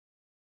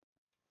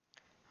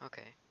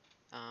Okay,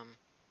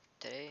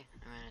 today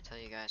I'm gonna tell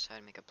you guys how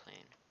to make a plane,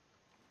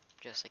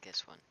 just like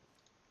this one.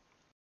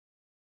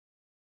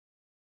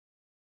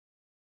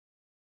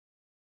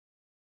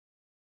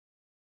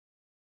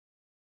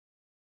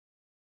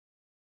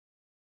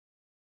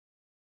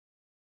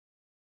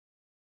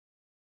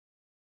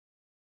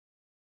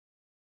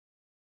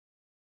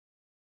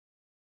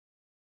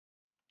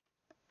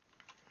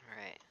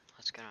 Alright,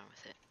 let's get on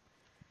with it.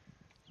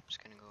 I'm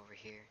just gonna go over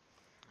here,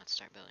 let's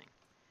start building.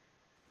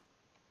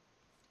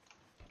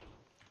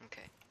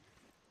 Okay,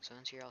 so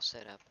once you're all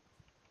set up,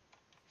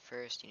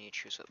 first you need to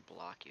choose what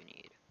block you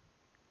need.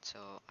 So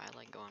I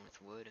like going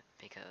with wood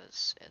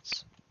because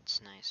it's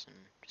nice and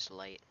just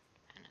light,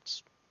 and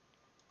it's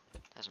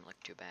doesn't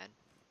look too bad.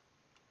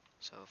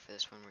 So for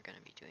this one we're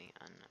gonna be doing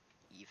an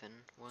even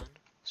one,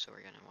 so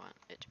we're gonna want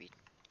it to be,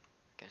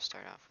 gonna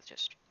start off with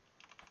just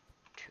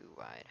 2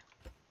 wide.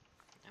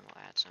 And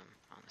we'll add some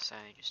on the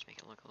side just to make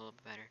it look a little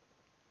bit better.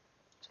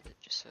 So that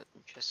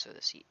just so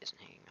the seat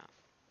isn't hanging off.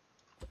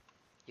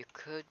 You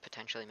could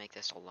potentially make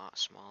this a lot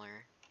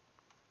smaller,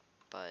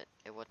 but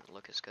it wouldn't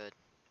look as good.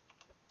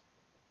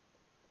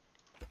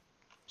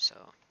 So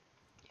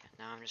yeah,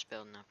 now I'm just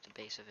building up the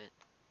base of it.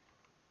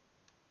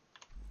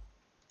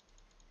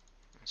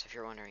 And so if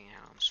you're wondering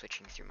how I'm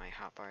switching through my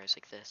hotbars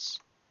like this,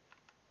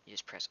 you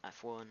just press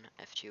F1,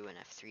 F2, and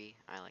F3.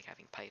 I like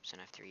having pipes in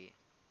F3,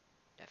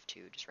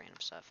 F2 just random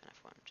stuff, and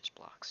F1 just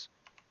blocks.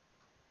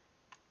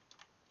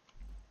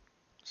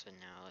 So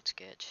now let's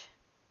get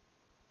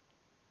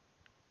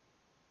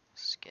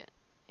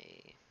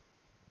a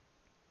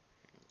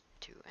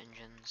 2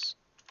 engines,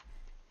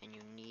 and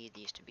you need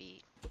these to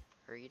be,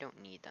 or you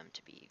don't need them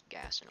to be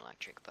gas and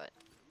electric, but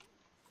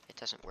it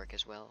doesn't work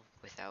as well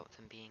without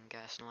them being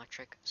gas and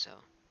electric, so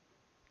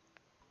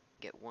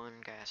get 1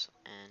 gas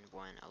and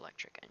 1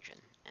 electric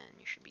engine, and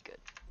you should be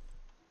good.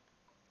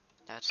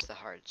 That's the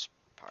hardest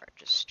part,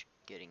 just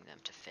getting them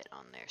to fit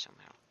on there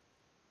somehow.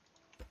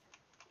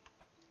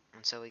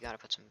 And so we gotta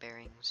put some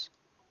bearings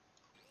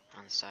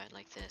on the side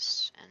like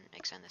this, and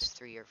extend this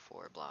 3 or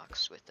 4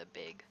 blocks with the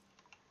big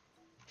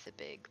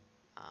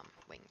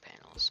wing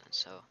panels. And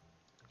so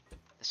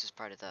this is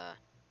part of the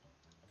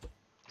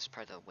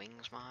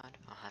wings mod.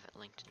 I'll have it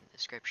linked in the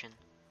description.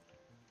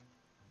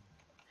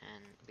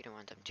 And we don't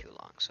want them too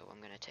long, so I'm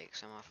gonna take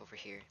some off over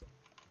here,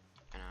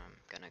 and I'm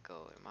gonna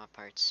go to mod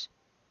parts,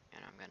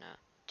 and I'm gonna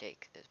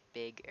take this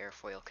big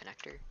airfoil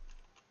connector,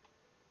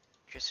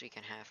 just so we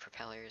can have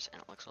propellers, and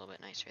it looks a little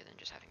bit nicer than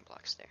just having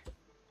blocks there.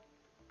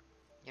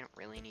 You don't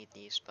really need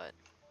these, but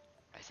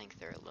I think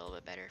they're a little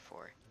bit better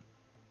for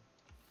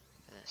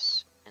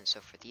this. And so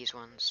for these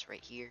ones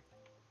right here,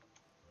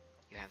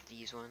 you have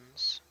these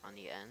ones on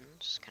the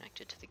ends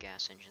connected to the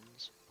gas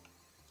engines,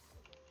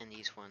 and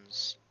these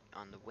ones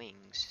on the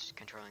wings,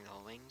 controlling the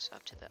whole wings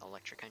up to the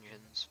electric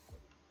engines.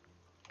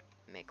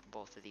 Make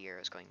both of the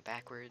arrows going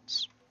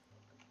backwards,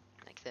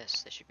 like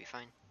this. This should be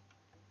fine.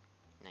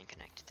 And then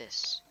connect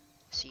this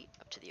seat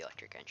up to the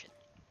electric engine.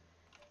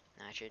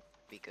 That should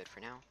be good for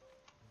now.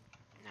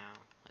 Now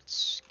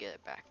let's get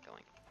it back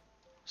going.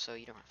 So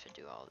you don't have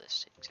to do all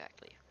this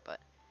exactly, but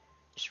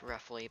just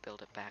roughly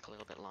build it back a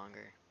little bit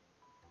longer,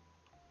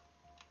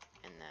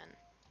 and then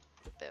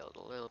build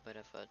a little bit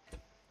of a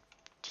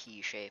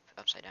T shape,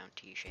 upside down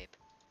T shape.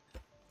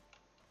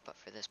 But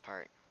for this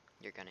part,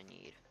 you're gonna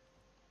need,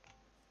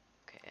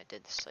 okay, I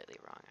did this slightly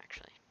wrong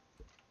actually.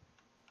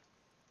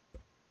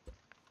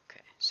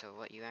 Okay, so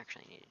what you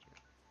actually need to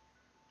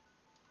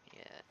do,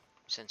 yeah,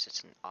 since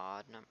it's an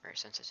odd number, or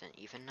since it's an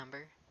even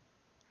number,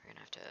 we're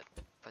gonna have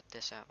to put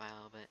this out by a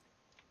little bit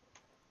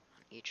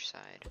on each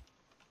side.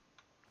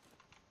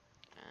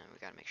 And we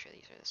gotta make sure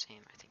these are the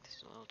same. I think this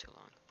is a little too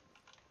long.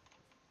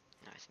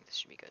 No, I think this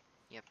should be good.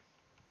 Yep.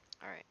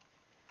 Alright.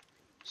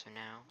 So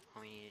now,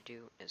 all we need to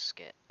do is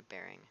get a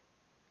bearing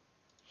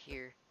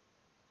here,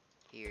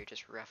 here,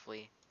 just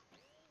roughly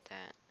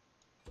that.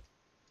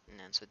 And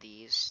then so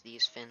these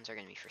fins are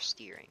going to be for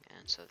steering,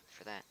 and so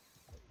for that,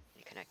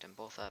 you connect them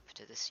both up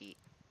to the seat.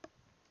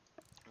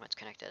 Once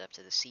connected up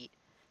to the seat,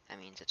 that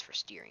means it's for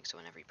steering, so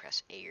whenever you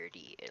press A or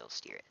D, it'll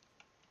steer it.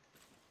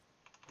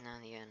 And then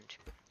at the end,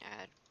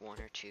 add 1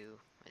 or 2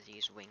 of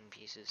these wing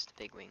pieces,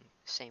 the big wing,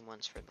 same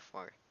ones for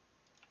before.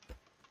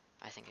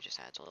 I think it just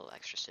adds a little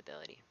extra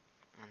stability.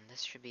 And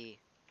this should be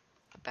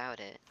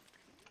about it.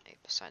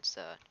 Besides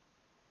the,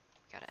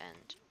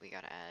 we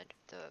gotta add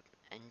the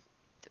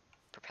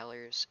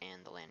propellers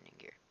and the landing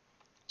gear.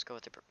 Let's go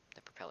with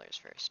the propellers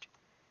first.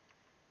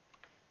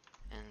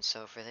 And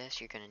so for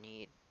this, you're gonna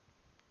need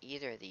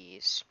either of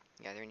these.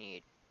 You either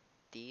need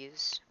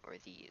these or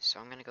these. So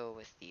I'm gonna go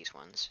with these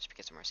ones just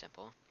because they're more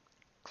simple.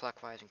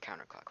 Clockwise and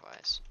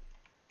counterclockwise.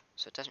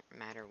 So it doesn't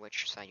matter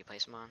which side you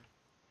place them on.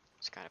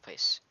 It's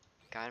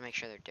gotta make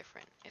sure they're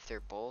different. If they're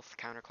both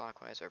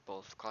counterclockwise or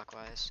both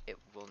clockwise, it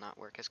will not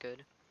work as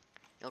good.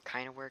 It'll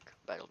kind of work,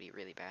 but it'll be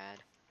really bad.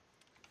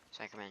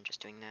 So I recommend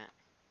just doing that.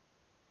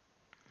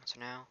 So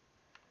now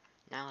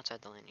let's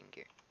add the landing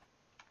gear.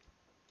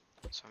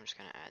 So I'm just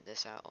gonna add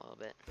this out a little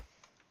bit.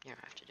 You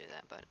don't have to do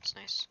that, but it's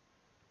nice.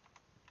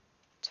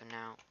 So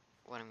now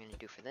what I'm gonna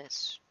do for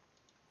this,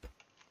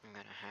 I'm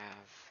gonna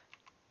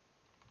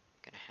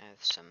have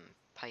some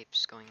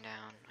pipes going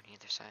down on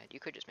either side. You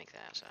could just make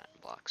that as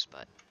blocks,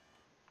 but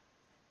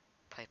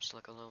pipes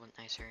look a little bit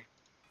nicer.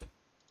 So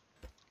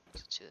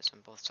let's do this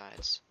on both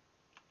sides.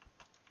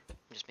 I'm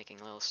just making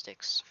little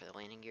sticks for the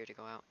landing gear to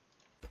go out.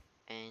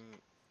 And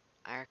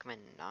I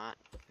recommend not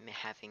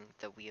having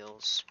the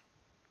wheels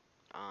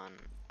on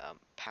a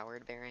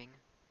powered bearing.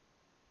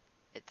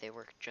 They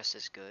work just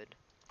as good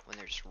when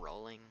they're just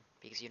rolling,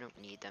 because you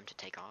don't need them to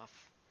take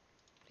off,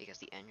 because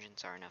the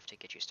engines are enough to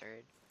get you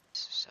started.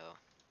 So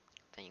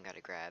then you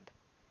gotta grab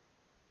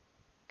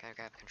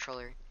a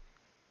controller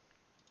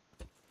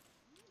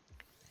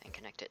and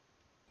connect it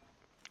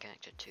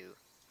to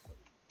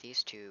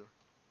these two,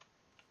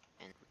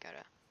 and we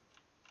gotta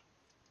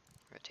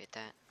rotate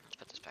that. Let's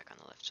put this back on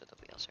the lift so the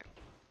wheels are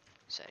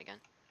set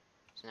again.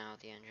 So now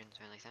the engines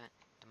are like that,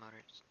 the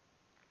motors.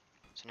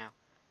 So now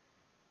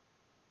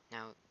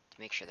to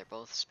make sure they're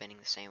both spinning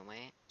the same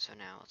way, so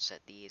now let's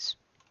set these.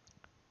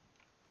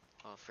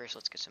 Well, first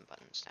let's get some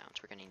buttons down.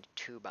 So we're gonna need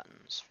 2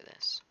 buttons for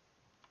this.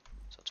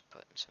 So let's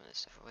put some of this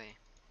stuff away.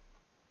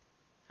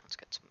 Now let's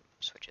get some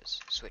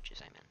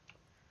switches I meant.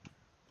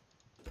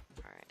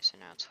 Alright, so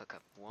now let's hook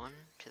up one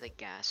to the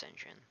gas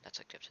engine, that's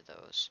hooked up to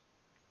those,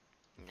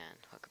 and then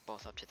hook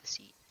both up to the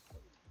seat.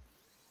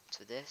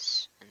 So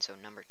this, and so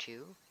number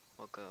 2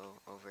 will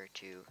go over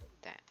to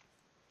that.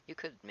 You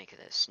could make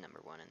this number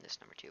 1 and this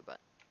number 2, but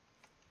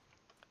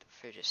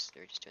we're just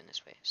doing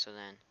this way. So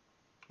then,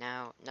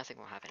 now nothing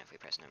will happen if we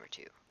press number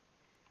 2.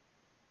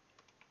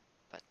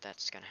 But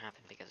that's gonna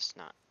happen because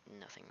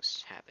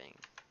nothing's happening.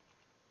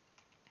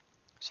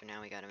 So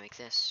now we gotta make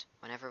this.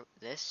 Whenever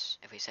this,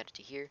 if we set it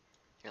to here,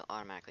 it'll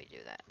automatically do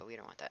that, but we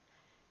don't want that.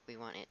 We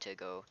want it to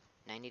go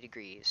 90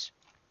 degrees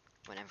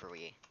whenever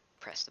we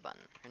press the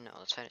button. Or no,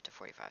 let's set it to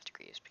 45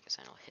 degrees because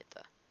then it'll hit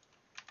the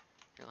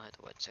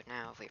wood. So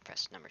now if we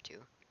press number 2,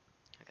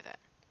 look at that.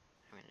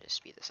 I'm gonna just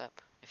speed this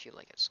up. If you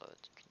like it slow, you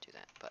can do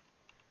that, but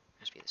I'm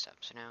gonna speed this up.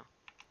 So now,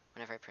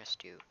 whenever I press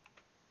 2,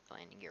 the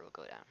landing gear will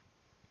go down.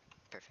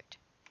 Perfect.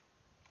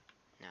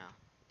 Now,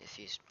 if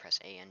you press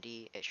A and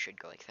D, it should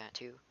go like that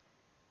too.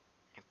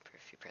 And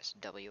if you press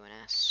W and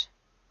S,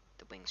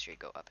 the wings should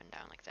go up and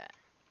down like that.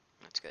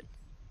 That's good.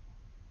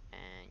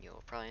 And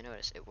you'll probably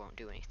notice it won't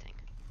do anything.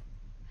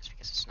 That's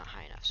because it's not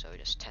high enough, so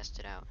just test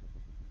it out.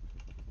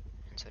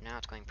 And so now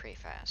it's going pretty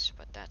fast,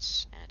 but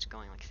it's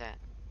going like that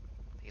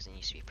because it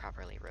needs to be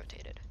properly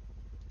rotated.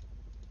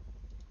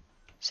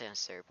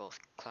 Since they're both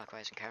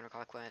clockwise and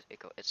counterclockwise,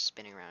 it's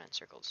spinning around in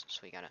circles, so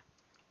we gotta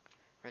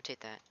rotate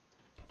that.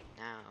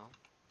 Now,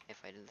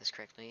 if I did this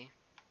correctly,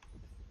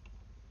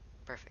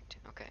 perfect,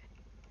 okay.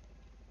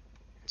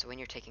 And so when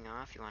you're taking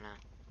off, you wanna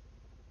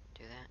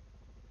do that.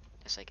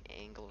 Just like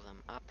angle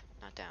them up,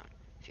 not down.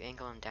 If you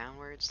angle them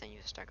downwards, then you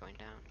start going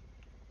down.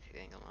 If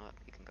you angle them up,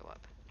 you can go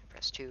up.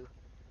 Press 2, you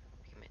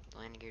can make the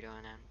landing gear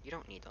going down. You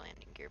don't need the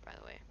landing gear, by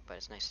the way, but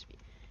it's nice to be.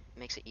 It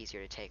makes it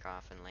easier to take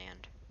off and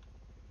land.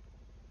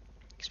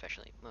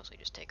 Especially, mostly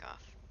just take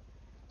off.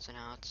 So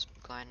now it's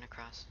gliding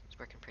across. It's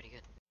working pretty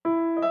good.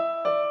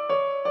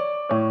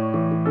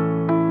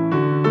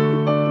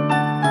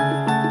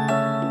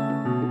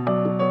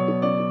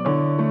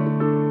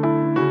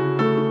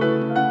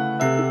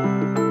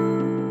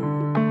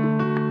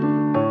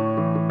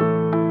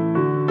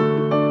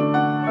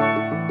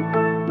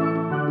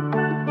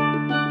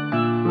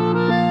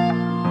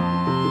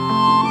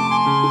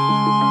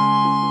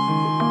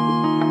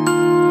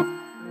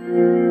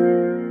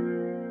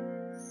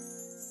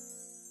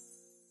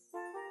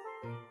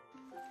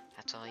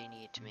 That's all you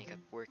need to make a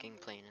working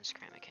plane in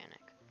Scram Mechanic.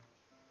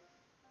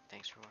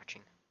 Thanks for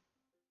watching.